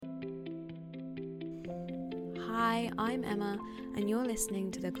Hi, I'm Emma, and you're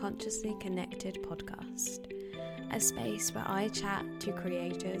listening to the Consciously Connected podcast, a space where I chat to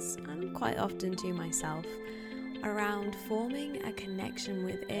creators, and quite often to myself, around forming a connection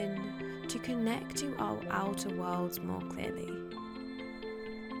within to connect to our outer worlds more clearly.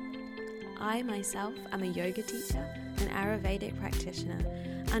 I myself am a yoga teacher, an Ayurvedic practitioner,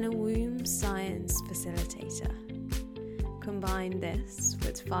 and a womb science facilitator. Combine this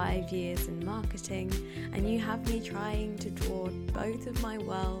with 5 years in marketing, and you have me trying to draw both of my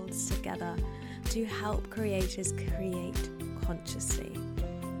worlds together to help creators create consciously.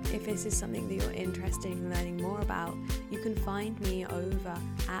 If this is something that you're interested in learning more about, you can find me over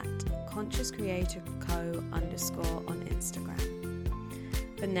at ConsciousCreatorCo_ on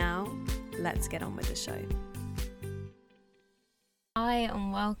Instagram. For now, let's get on with the show. Hi,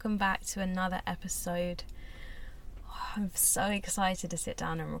 and welcome back to another episode. I'm so excited to sit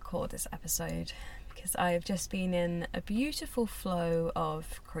down and record this episode because I have just been in a beautiful flow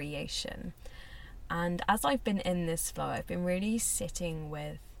of creation. And as I've been in this flow, I've been really sitting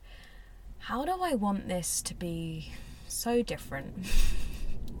with, how do I want this to be so different?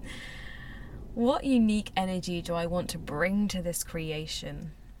 What unique energy do I want to bring to this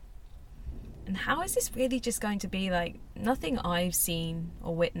creation? And how is this really just going to be like nothing I've seen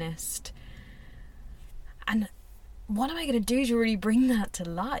or witnessed? And what am I going to do to really bring that to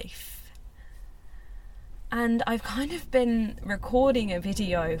life? And I've kind of been recording a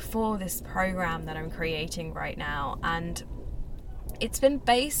video for this program that I'm creating right now, and it's been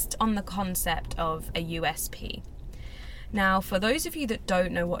based on the concept of a USP. Now, for those of you that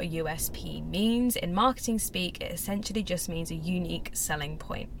don't know what a USP means, in marketing speak, it essentially just means a unique selling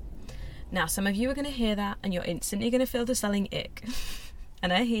point. Now, some of you are going to hear that and you're instantly going to feel the selling ick.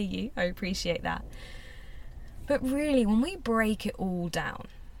 And I hear you, I appreciate that. But really, when we break it all down,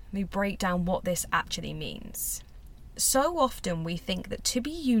 we break down what this actually means. So often we think that to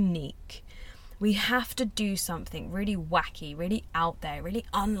be unique, we have to do something really wacky, really out there, really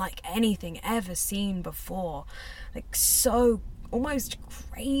unlike anything ever seen before. Like so almost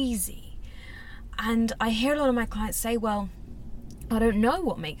crazy. And I hear a lot of my clients say, well, I don't know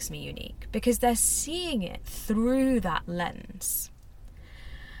what makes me unique, because they're seeing it through that lens.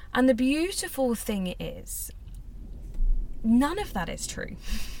 And the beautiful thing is, none of that is true.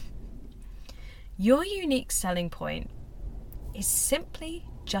 Your unique selling point is simply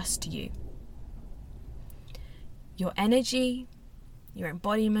just you. Your energy, your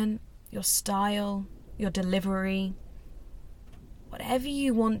embodiment, your style, your delivery, whatever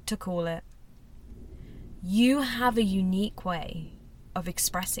you want to call it, you have a unique way of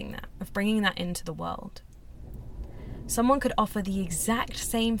expressing that, of bringing that into the world. Someone could offer the exact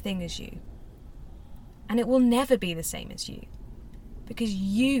same thing as you, and it will never be the same as you, because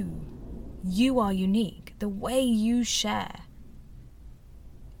you are unique. The way you share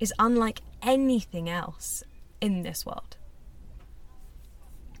is unlike anything else in this world.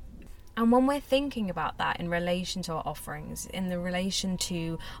 And when we're thinking about that in relation to our offerings, in the relation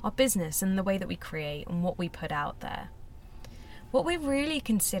to our business and the way that we create and what we put out there, what we're really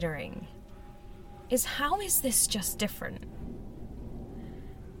considering is, how is this just different?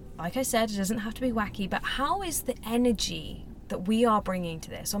 Like I said, it doesn't have to be wacky, but how is the energy that we are bringing to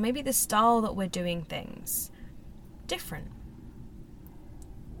this, or maybe the style that we're doing things, different?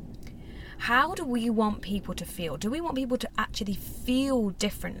 How do we want people to feel? Do we want people to actually feel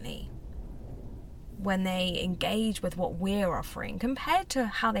differently when they engage with what we're offering compared to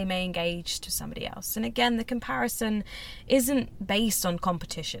how they may engage to somebody else? And again, the comparison isn't based on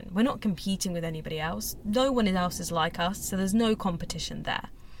competition. We're not competing with anybody else. No one else is like us, so there's no competition there.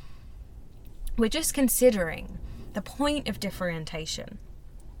 We're just considering the point of differentiation.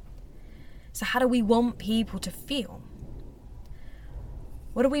 So how do we want people to feel?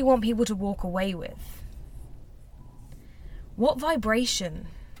 What do we want people to walk away with? What vibration,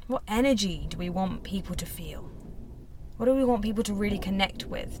 what energy do we want people to feel? What do we want people to really connect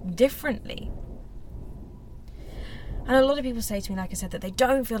with differently? And a lot of people say to me, like I said, that they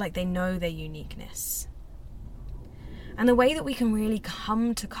don't feel like they know their uniqueness. And the way that we can really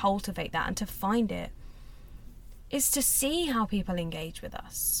come to cultivate that and to find it is to see how people engage with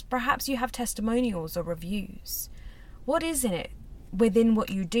us. Perhaps you have testimonials or reviews. What is in it within what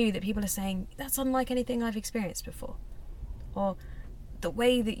you do that people are saying, that's unlike anything I've experienced before? Or the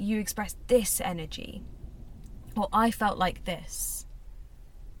way that you express this energy, or I felt like this.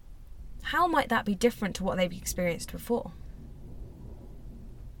 How might that be different to what they've experienced before?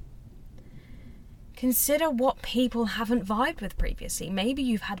 Consider what people haven't vibed with previously. Maybe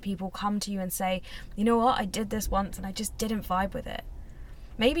you've had people come to you and say, you know what, I did this once and I just didn't vibe with it.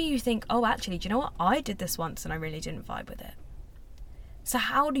 Maybe you think, oh, actually, do you know what? I did this once and I really didn't vibe with it. So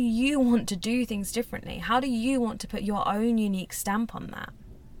how do you want to do things differently? How do you want to put your own unique stamp on that?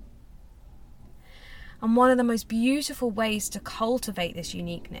 And one of the most beautiful ways to cultivate this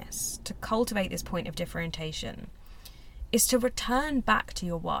uniqueness, to cultivate this point of differentiation, is to return back to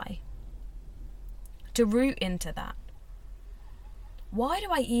your why. To root into that. Why do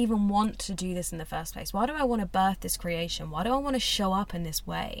I even want to do this in the first place? Why do I want to birth this creation? Why do I want to show up in this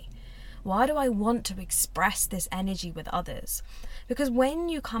way? Why do I want to express this energy with others? Because when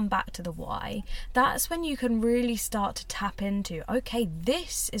you come back to the why, that's when you can really start to tap into, okay,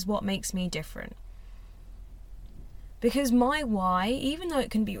 this is what makes me different. Because my why, even though it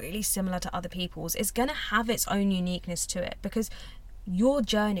can be really similar to other people's, is going to have its own uniqueness to it. Because your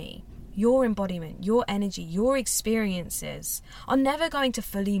journey, your embodiment, your energy, your experiences are never going to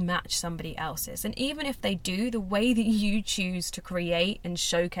fully match somebody else's. And even if they do, the way that you choose to create and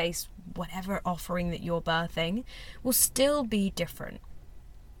showcase whatever offering that you're birthing will still be different.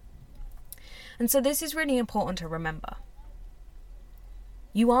 And so this is really important to remember.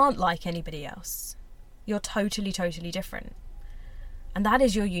 You aren't like anybody else. You're totally, totally different. And that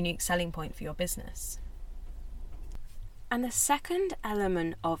is your unique selling point for your business. And the second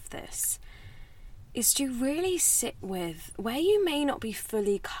element of this is to really sit with where you may not be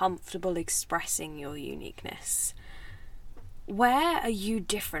fully comfortable expressing your uniqueness. Where are you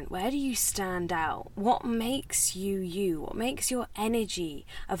different? Where do you stand out? What makes you you? What makes your energy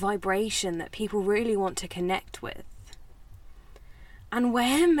a vibration that people really want to connect with? And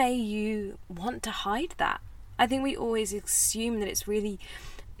where may you want to hide that? I think we always assume that it's really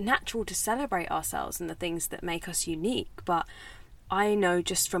natural to celebrate ourselves and the things that make us unique. But I know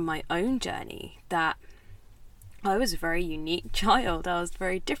just from my own journey that I was a very unique child. I was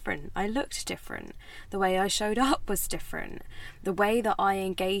very different. I looked different. The way I showed up was different. The way that I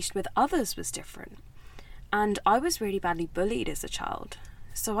engaged with others was different. And I was really badly bullied as a child.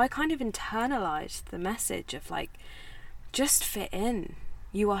 So I kind of internalized the message of like, just fit in.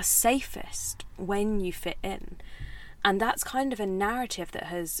 You are safest when you fit in. And that's kind of a narrative that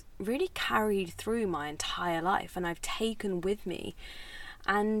has really carried through my entire life and I've taken with me.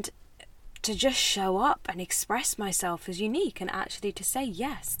 And to just show up and express myself as unique and actually to say,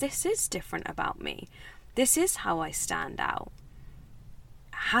 yes, this is different about me. This is how I stand out.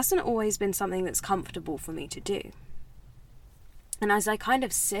 Hasn't always been something that's comfortable for me to do. And as I kind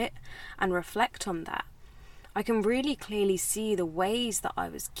of sit and reflect on that, I can really clearly see the ways that I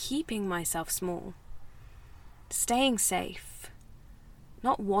was keeping myself small, staying safe,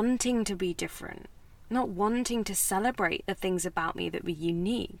 not wanting to be different, not wanting to celebrate the things about me that were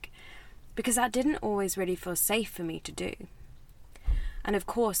unique, because that didn't always really feel safe for me to do. And of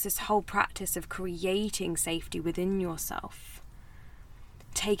course, this whole practice of creating safety within yourself,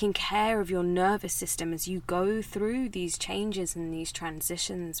 taking care of your nervous system as you go through these changes and these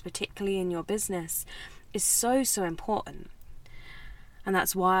transitions, particularly in your business, is so, so important. And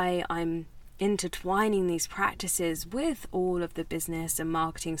that's why I'm intertwining these practices with all of the business and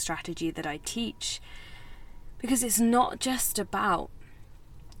marketing strategy that I teach. Because it's not just about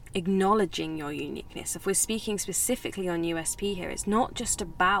acknowledging your uniqueness. If we're speaking specifically on USP here, it's not just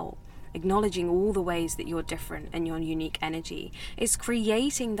about acknowledging all the ways that you're different and your unique energy. It's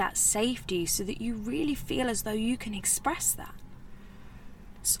creating that safety so that you really feel as though you can express that.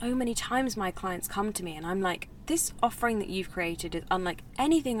 So many times my clients come to me and I'm like, this offering that you've created is unlike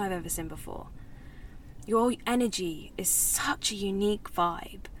anything I've ever seen before. Your energy is such a unique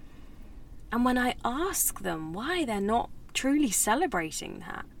vibe. And when I ask them why they're not truly celebrating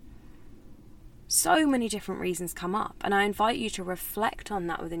that, so many different reasons come up. And I invite you to reflect on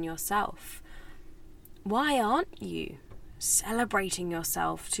that within yourself. Why aren't you celebrating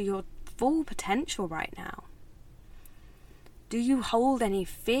yourself to your full potential right now? Do you hold any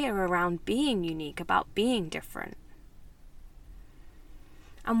fear around being unique, about being different?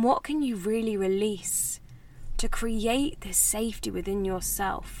 And what can you really release to create this safety within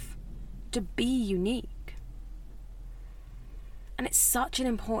yourself to be unique? And it's such an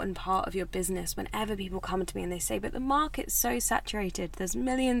important part of your business whenever people come to me and they say, but the market's so saturated, there's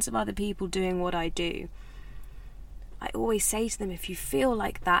millions of other people doing what I do. I always say to them, if you feel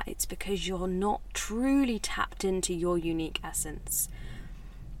like that, it's because you're not truly tapped into your unique essence.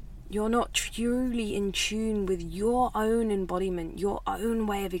 You're not truly in tune with your own embodiment, your own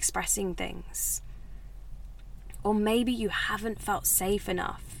way of expressing things. Or maybe you haven't felt safe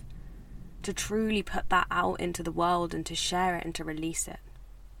enough to truly put that out into the world and to share it and to release it.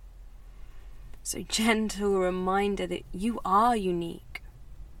 So gentle reminder that you are unique.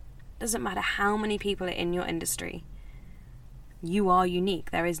 Doesn't matter how many people are in your industry. You are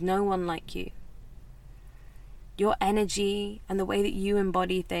unique. There is no one like you. Your energy and the way that you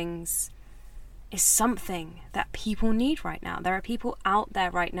embody things is something that people need right now. There are people out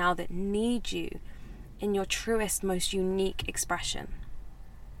there right now that need you in your truest, most unique expression.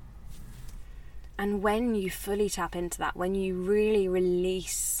 And when you fully tap into that, when you really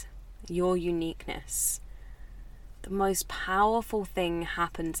release your uniqueness, the most powerful thing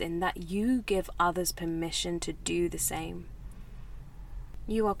happens in that you give others permission to do the same.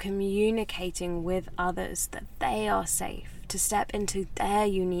 You are communicating with others that they are safe to step into their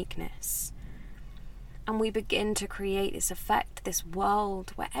uniqueness. And we begin to create this effect, this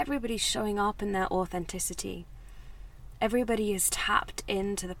world where everybody's showing up in their authenticity. Everybody is tapped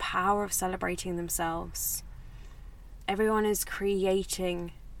into the power of celebrating themselves. Everyone is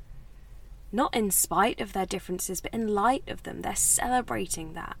creating, not in spite of their differences, but in light of them. They're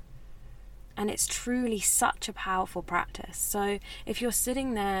celebrating that. And it's truly such a powerful practice. So if you're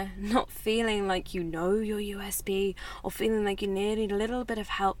sitting there not feeling like you know your USP, or feeling like you need a little bit of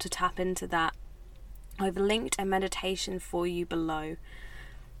help to tap into that, I've linked a meditation for you below.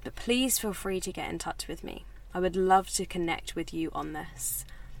 But please feel free to get in touch with me. I would love to connect with you on this.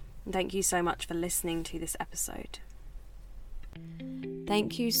 Thank you so much for listening to this episode.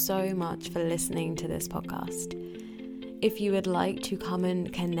 Thank you so much for listening to this podcast. If you would like to come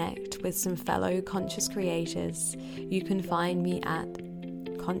and connect with some fellow conscious creators, you can find me at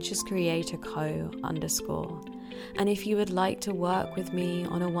consciouscreatorco_. And if you would like to work with me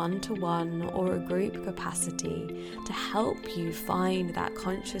on a one-to-one or a group capacity to help you find that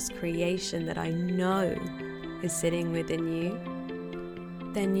conscious creation that I know is sitting within you,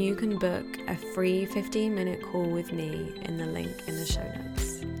 then you can book a free 15-minute call with me in the link in the show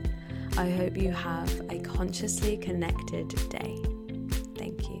notes. I hope you have a consciously connected day.